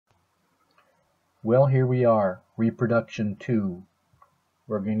Well, here we are, reproduction 2.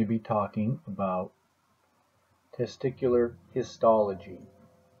 We're going to be talking about testicular histology.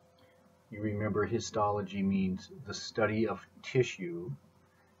 You remember histology means the study of tissue,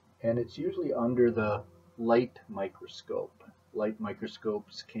 and it's usually under the light microscope. Light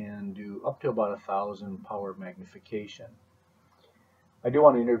microscopes can do up to about 1,000 power magnification. I do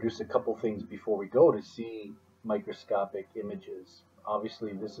want to introduce a couple things before we go to see microscopic images.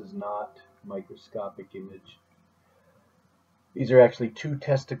 Obviously, this is not microscopic image. These are actually two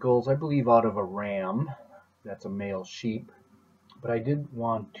testicles, I believe, out of a ram. That's a male sheep. But I did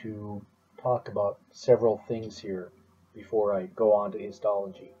want to talk about several things here before I go on to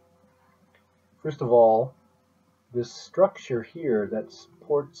histology. First of all, this structure here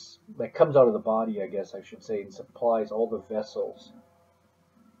that comes out of the body, I guess I should say, and supplies all the vessels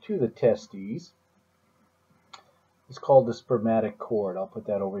to the testes, is called the spermatic cord. I'll put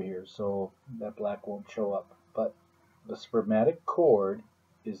that over here so that black won't show up. But the spermatic cord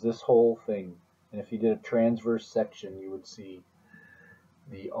is this whole thing. And if you did a transverse section, you would see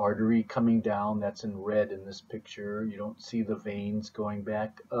the artery coming down. That's in red in this picture. You don't see the veins going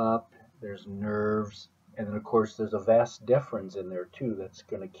back up. There's nerves. And then, of course, there's a vas deferens in there, too, that's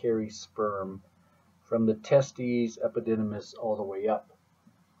going to carry sperm from the testes, epididymis, all the way up.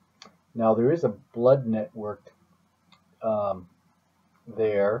 Now, there is a blood network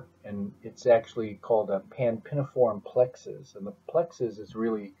there, and it's actually called a pampiniform plexus, and the plexus is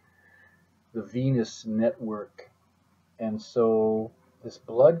really the venous network. And so this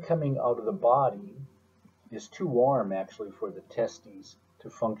blood coming out of the body is too warm actually for the testes to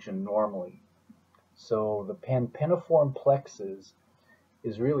function normally. So the pampiniform plexus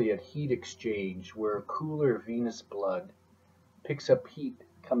is really a heat exchange where cooler venous blood picks up heat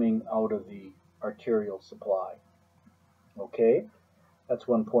coming out of the arterial supply. Okay, that's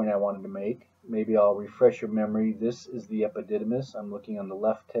one point I wanted to make. Maybe I'll refresh your memory. This is the epididymis. I'm looking on the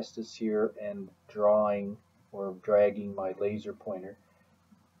left testis here and drawing or dragging my laser pointer.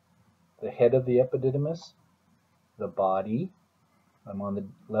 The head of the epididymis, the body. I'm on the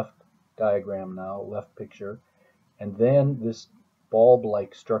left diagram now, left picture. And then this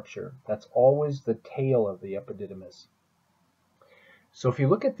bulb-like structure. That's always the tail of the epididymis. So if you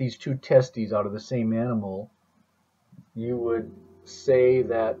look at these two testes out of the same animal, you would say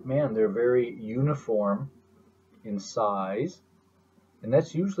that, man, they're very uniform in size, and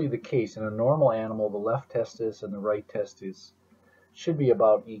that's usually the case. In a normal animal, the left testis and the right testis should be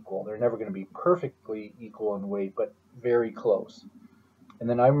about equal. They're never going to be perfectly equal in weight, but very close. And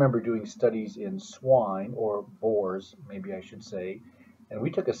then I remember doing studies in swine, or boars, maybe I should say, and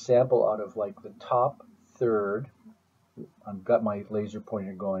we took a sample out of like the top third. I've got my laser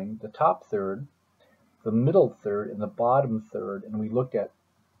pointer going, the top third, the middle third, and the bottom third, and we looked at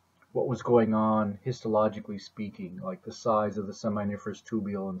what was going on histologically speaking, like the size of the seminiferous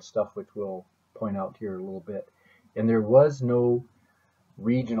tubule and stuff, which we'll point out here a little bit. And there was no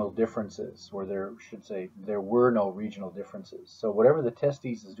regional differences, or there were no regional differences. So whatever the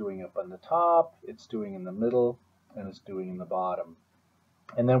testes is doing up on the top, it's doing in the middle, and it's doing in the bottom.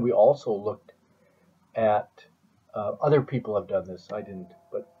 And then we also looked at other people have done this, I didn't,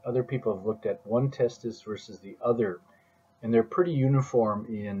 but other people have looked at one testis versus the other, and they're pretty uniform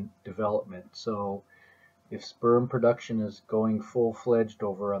in development. So if sperm production is going full-fledged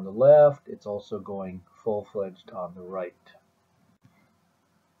over on the left, it's also going full-fledged on the right.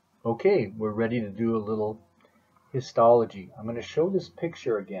 Okay, we're ready to do a little histology. I'm going to show this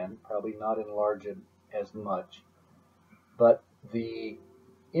picture again, probably not enlarge it as much, but the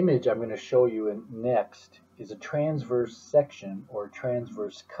image I'm going to show you next is a transverse section or a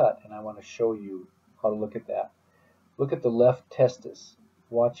transverse cut, and I want to show you how to look at that. Look at the left testis.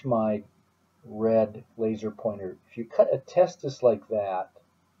 Watch my red laser pointer. If you cut a testis like that,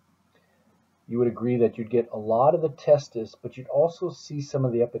 you would agree that you'd get a lot of the testis, but you'd also see some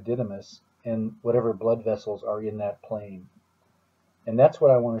of the epididymis and whatever blood vessels are in that plane. And that's what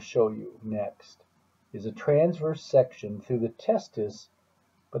I want to show you next, is a transverse section through the testis,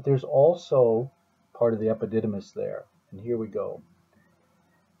 but there's also part of the epididymis there. And here we go.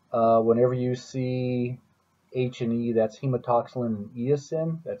 Whenever you see H and E, that's hematoxylin and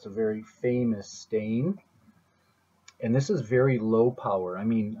eosin. That's a very famous stain. And this is very low power. I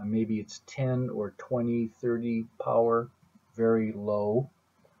mean, maybe it's 10 or 20, 30 power, very low.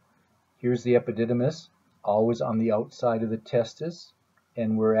 Here's the epididymis, always on the outside of the testis.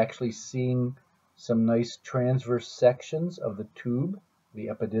 And we're actually seeing some nice transverse sections of the tube, the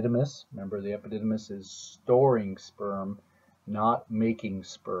epididymis. Remember, the epididymis is storing sperm, not making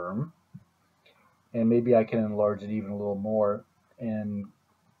sperm. And maybe I can enlarge it even a little more and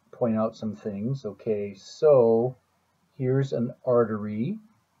point out some things. Okay, so here's an artery.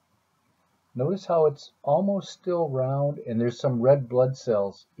 Notice how it's almost still round, and there's some red blood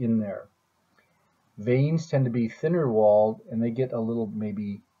cells in there. Veins tend to be thinner walled, and they get a little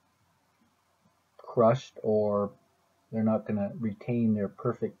maybe crushed, or they're not going to retain their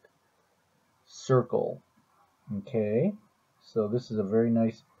perfect circle. Okay, so this is a very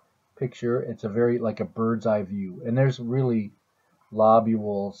nice picture. It's a very like a bird's eye view, and there's really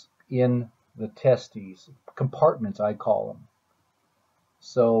lobules in the testes, compartments I call them.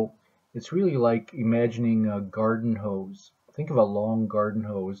 So it's really like imagining a garden hose. Think of a long garden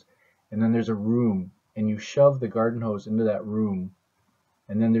hose, and then there's a room, and you shove the garden hose into that room,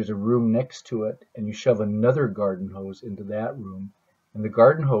 and then there's a room next to it, and you shove another garden hose into that room, and the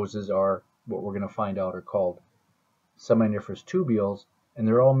garden hoses are what we're going to find out are called seminiferous tubules, and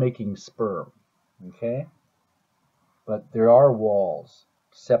they're all making sperm. Okay, but there are walls,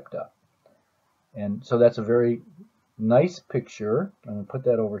 septa, and so that's a very nice picture. I'm going to put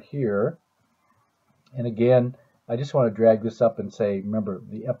that over here. And again, I just want to drag this up and say, remember,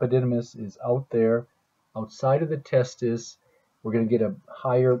 the epididymis is out there, outside of the testis. We're going to get a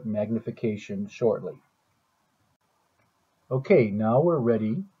higher magnification shortly. Okay, now we're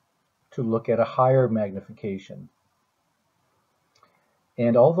ready to look at a higher magnification.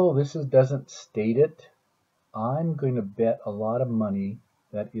 And although this doesn't state it, I'm going to bet a lot of money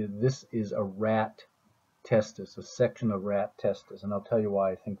that this is a rat testis, a section of rat testis, and I'll tell you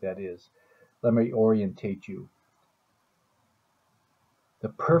why I think that is. Let me orientate you. The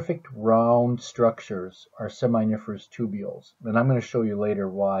perfect round structures are seminiferous tubules, and I'm going to show you later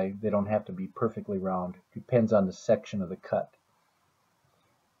why they don't have to be perfectly round. It depends on the section of the cut.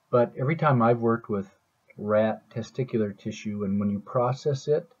 But every time I've worked with rat testicular tissue, and when you process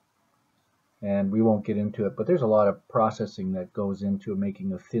it, and we won't get into it, but there's a lot of processing that goes into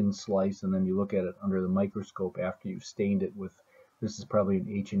making a thin slice, and then you look at it under the microscope after you've stained it with, this is probably an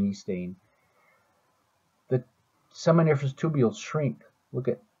H&E stain. The seminiferous tubules shrink. Look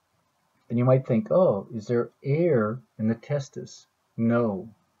at, and you might think, oh, is there air in the testis? No.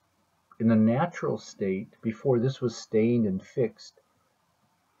 In the natural state, before this was stained and fixed,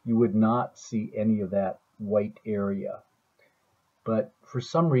 you would not see any of that white area. But for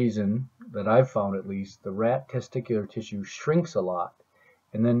some reason, that I've found at least, the rat testicular tissue shrinks a lot,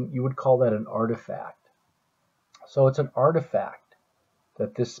 and then you would call that an artifact. So it's an artifact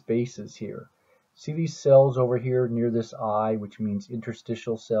that this space is here. See these cells over here near this eye, which means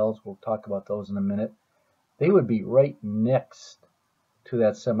interstitial cells? We'll talk about those in a minute. They would be right next to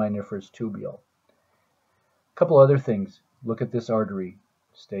that seminiferous tubule. A couple other things. Look at this artery.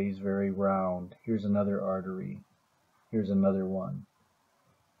 Stays very round. Here's another artery. Here's another one.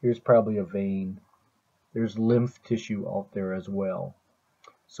 Here's probably a vein. There's lymph tissue out there as well.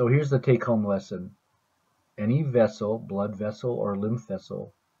 So here's the take-home lesson. Any vessel, blood vessel or lymph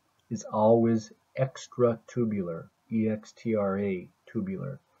vessel, is always extratubular, E-X-T-R-A,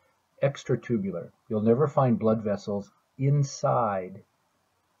 tubular, extratubular. You'll never find blood vessels inside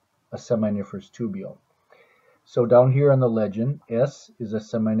a seminiferous tubule. So down here on the legend, S is a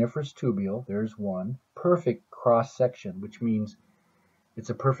seminiferous tubule. There's one. Perfect cross section, which means it's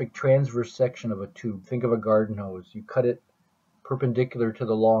a perfect transverse section of a tube. Think of a garden hose. You cut it perpendicular to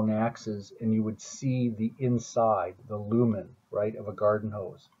the long axis, and you would see the inside, the lumen, right, of a garden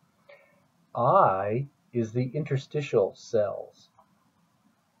hose. I is the interstitial cells.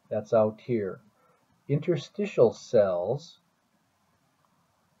 That's out here. Interstitial cells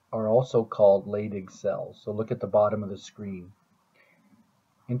are also called Leydig cells. So look at the bottom of the screen.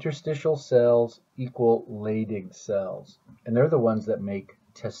 Interstitial cells equal Leydig cells, and they're the ones that make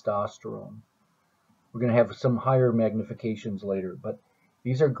testosterone. We're going to have some higher magnifications later, but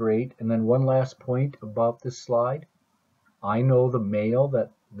these are great. And then one last point about this slide. I know the male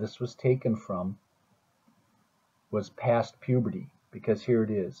that this was taken from was past puberty, because here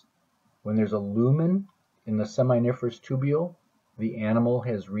it is. When there's a lumen in the seminiferous tubule, the animal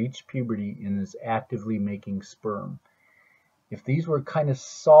has reached puberty and is actively making sperm. If these were kind of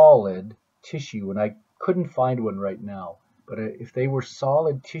solid tissue, and I couldn't find one right now, but if they were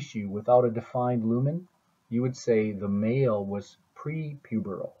solid tissue without a defined lumen, you would say the male was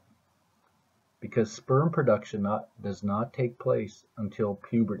pre-puberal, because sperm production does not take place until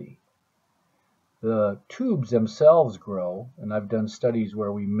puberty. The tubes themselves grow, and I've done studies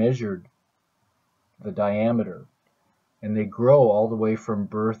where we measured the diameter, and they grow all the way from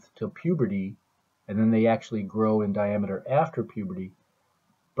birth to puberty, and then they actually grow in diameter after puberty,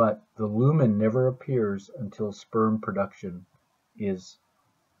 but the lumen never appears until sperm production is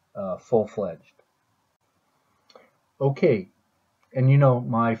full-fledged. Okay, And you know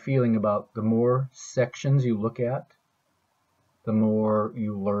my feeling about the more sections you look at, the more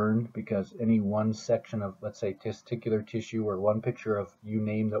you learn, because any one section of, let's say, testicular tissue or one picture of you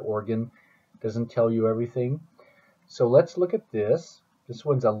name the organ doesn't tell you everything. So let's look at this. This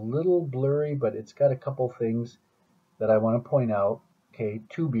one's a little blurry, but it's got a couple things that I want to point out. Okay,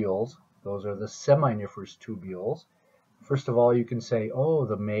 tubules. Those are the seminiferous tubules. First of all, you can say, oh,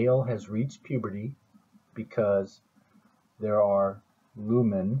 the male has reached puberty because there are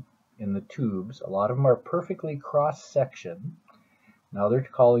lumen in the tubes. A lot of them are perfectly cross-section. Now they're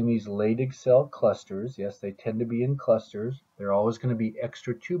calling these Leydig cell clusters. Yes, they tend to be in clusters. They're always going to be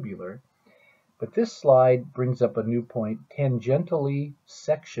extratubular. But this slide brings up a new point, tangentially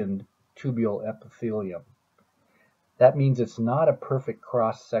sectioned tubule epithelium. That means it's not a perfect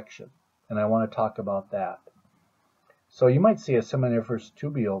cross-section, and I want to talk about that. So you might see a seminiferous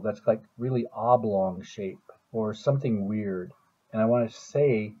tubule that's like really oblong shape or something weird. And I want to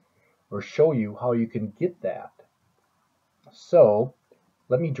say or show you how you can get that. So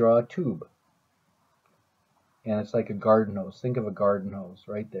let me draw a tube. And it's like a garden hose. Think of a garden hose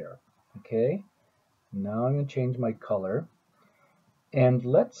right there. Okay. Now I'm going to change my color. And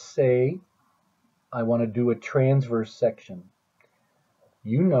let's say I want to do a transverse section.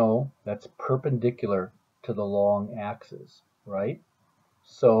 You know that's perpendicular to the long axis, right?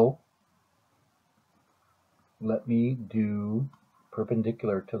 So let me do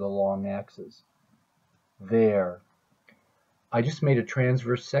perpendicular to the long axis. There. I just made a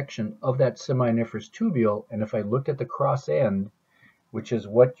transverse section of that seminiferous tubule, and if I looked at the cross end, which is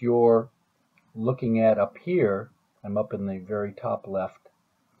what you're looking at up here, I'm up in the very top left,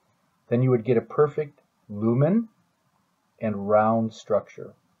 then you would get a perfect lumen and round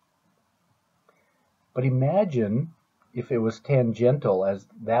structure. But imagine if it was tangential, as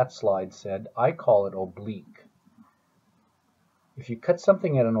that slide said. I call it oblique. If you cut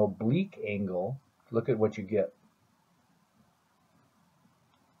something at an oblique angle, look at what you get.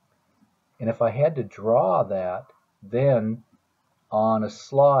 And if I had to draw that, then on a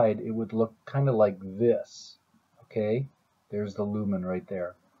slide, it would look kind of like this. Okay, there's the lumen right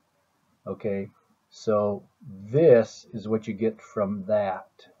there. Okay, so this is what you get from that.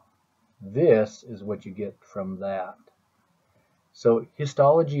 This is what you get from that. So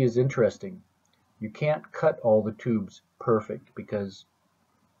histology is interesting. You can't cut all the tubes perfect because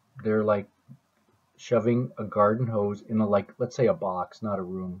they're like shoving a garden hose in a, like, let's say a box, not a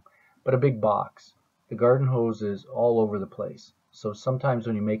room, but a big box. The garden hose is all over the place. So sometimes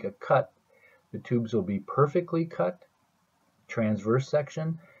when you make a cut, the tubes will be perfectly cut, transverse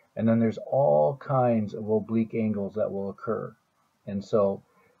section, and then there's all kinds of oblique angles that will occur. And so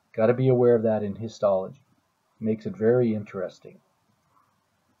got to be aware of that in histology. Makes it very interesting.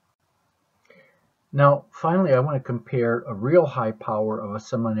 Now, finally, I want to compare a real high power of a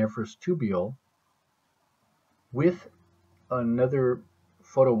seminiferous tubule with another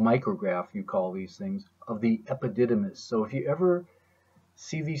photomicrograph, you call these things, of the epididymis. So if you ever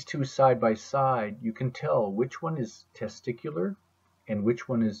see these two side by side, you can tell which one is testicular and which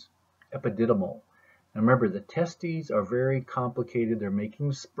one is epididymal. Now remember, the testes are very complicated. They're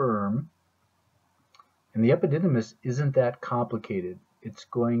making sperm. And the epididymis isn't that complicated. It's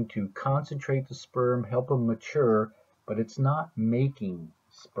going to concentrate the sperm, help them mature, but it's not making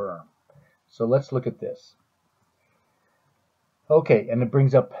sperm. So let's look at this. Okay, and it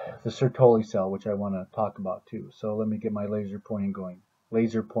brings up the Sertoli cell, which I want to talk about too. So let me get my laser pointer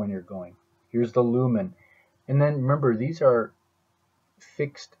going. Here's the lumen. And then remember, these are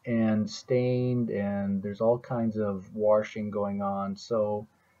fixed and stained, and there's all kinds of washing going on. So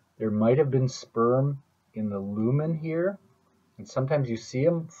there might have been sperm in the lumen here. And sometimes you see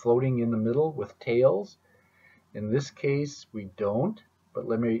them floating in the middle with tails. In this case, we don't, but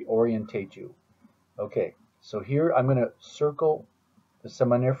let me orientate you. Okay, so here I'm going to circle the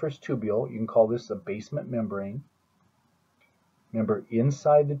seminiferous tubule. You can call this the basement membrane. Remember,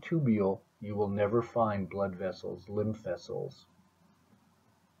 inside the tubule, you will never find blood vessels, lymph vessels,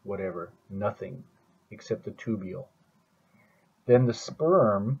 whatever, nothing except the tubule. Then the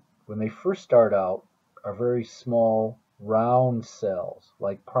sperm, when they first start out, are very small, round cells,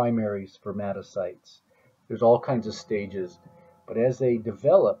 like primary spermatocytes. There's all kinds of stages, but as they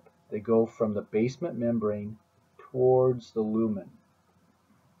develop, they go from the basement membrane towards the lumen.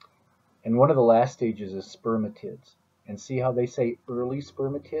 And one of the last stages is spermatids. And see how they say early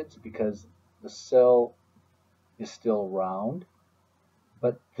spermatids? Because the cell is still round.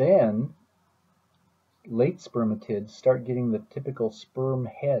 But then late spermatids start getting the typical sperm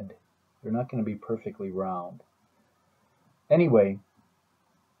head. They're not going to be perfectly round. Anyway,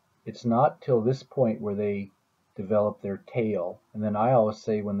 it's not till this point where they develop their tail. And then I always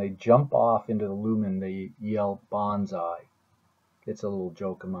say when they jump off into the lumen, they yell bonsai. It's a little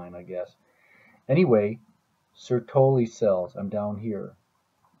joke of mine, I guess. Anyway, Sertoli cells, I'm down here,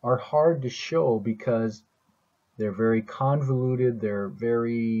 are hard to show because they're very convoluted, they're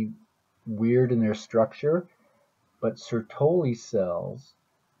very weird in their structure, but Sertoli cells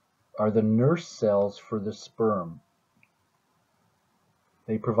are the nurse cells for the sperm.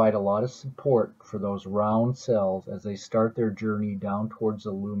 They provide a lot of support for those round cells as they start their journey down towards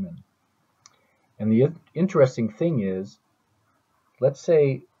the lumen. And the interesting thing is, let's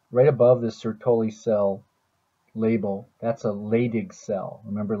say right above the Sertoli cell label, that's a Leydig cell.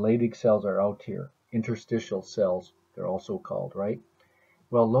 Remember, Leydig cells are out here. Interstitial cells, they're also called, right?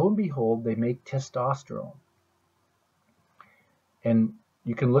 Well, lo and behold, they make testosterone. And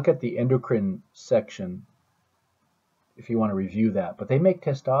you can look at the endocrine section if you want to review that. But they make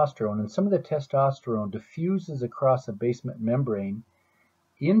testosterone, and some of the testosterone diffuses across the basement membrane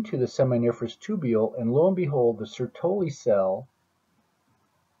into the seminiferous tubule, and lo and behold, the Sertoli cell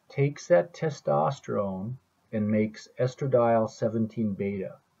takes that testosterone and makes estradiol 17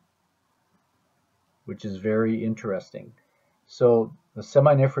 beta, which is very interesting. So the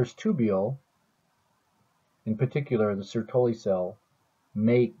seminiferous tubule, in particular the Sertoli cell,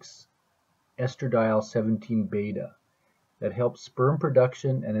 makes estradiol 17 beta that helps sperm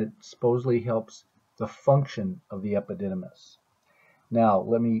production, and it supposedly helps the function of the epididymis. Now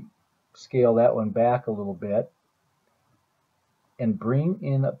let me scale that one back a little bit and bring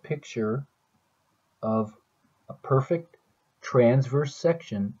in a picture of a perfect transverse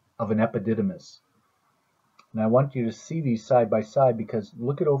section of an epididymis. And I want you to see these side by side, because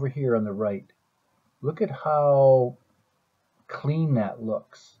look at over here on the right. Look at how clean that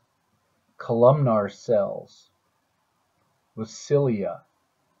looks. Columnar cells with cilia.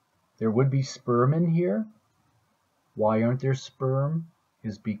 There would be sperm in here. Why aren't there sperm?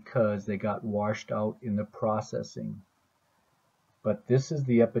 Is because they got washed out in the processing. But this is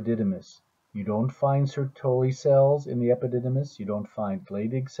the epididymis. You don't find Sertoli cells in the epididymis. You don't find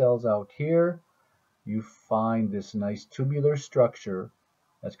Leydig cells out here. You find this nice tubular structure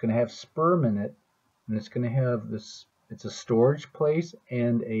that's going to have sperm in it, and it's going to have this, it's a storage place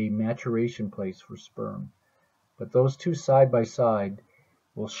and a maturation place for sperm. But those two side by side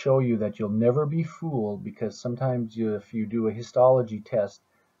will show you that you'll never be fooled, because sometimes if you do a histology test,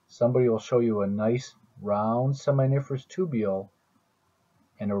 somebody will show you a nice round seminiferous tubule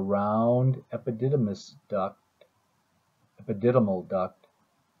and a round epididymal duct.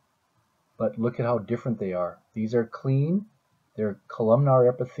 But look at how different they are. These are clean, they're columnar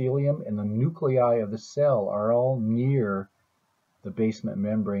epithelium, and the nuclei of the cell are all near the basement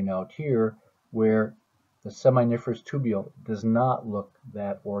membrane out here, where the seminiferous tubule does not look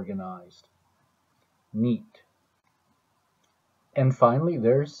that organized. Neat. And finally,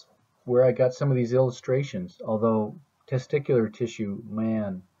 there's where I got some of these illustrations, although testicular tissue,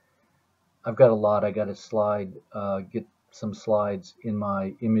 man, I've got a lot. I got to get some slides in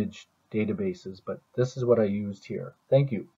my image databases, but this is what I used here. Thank you.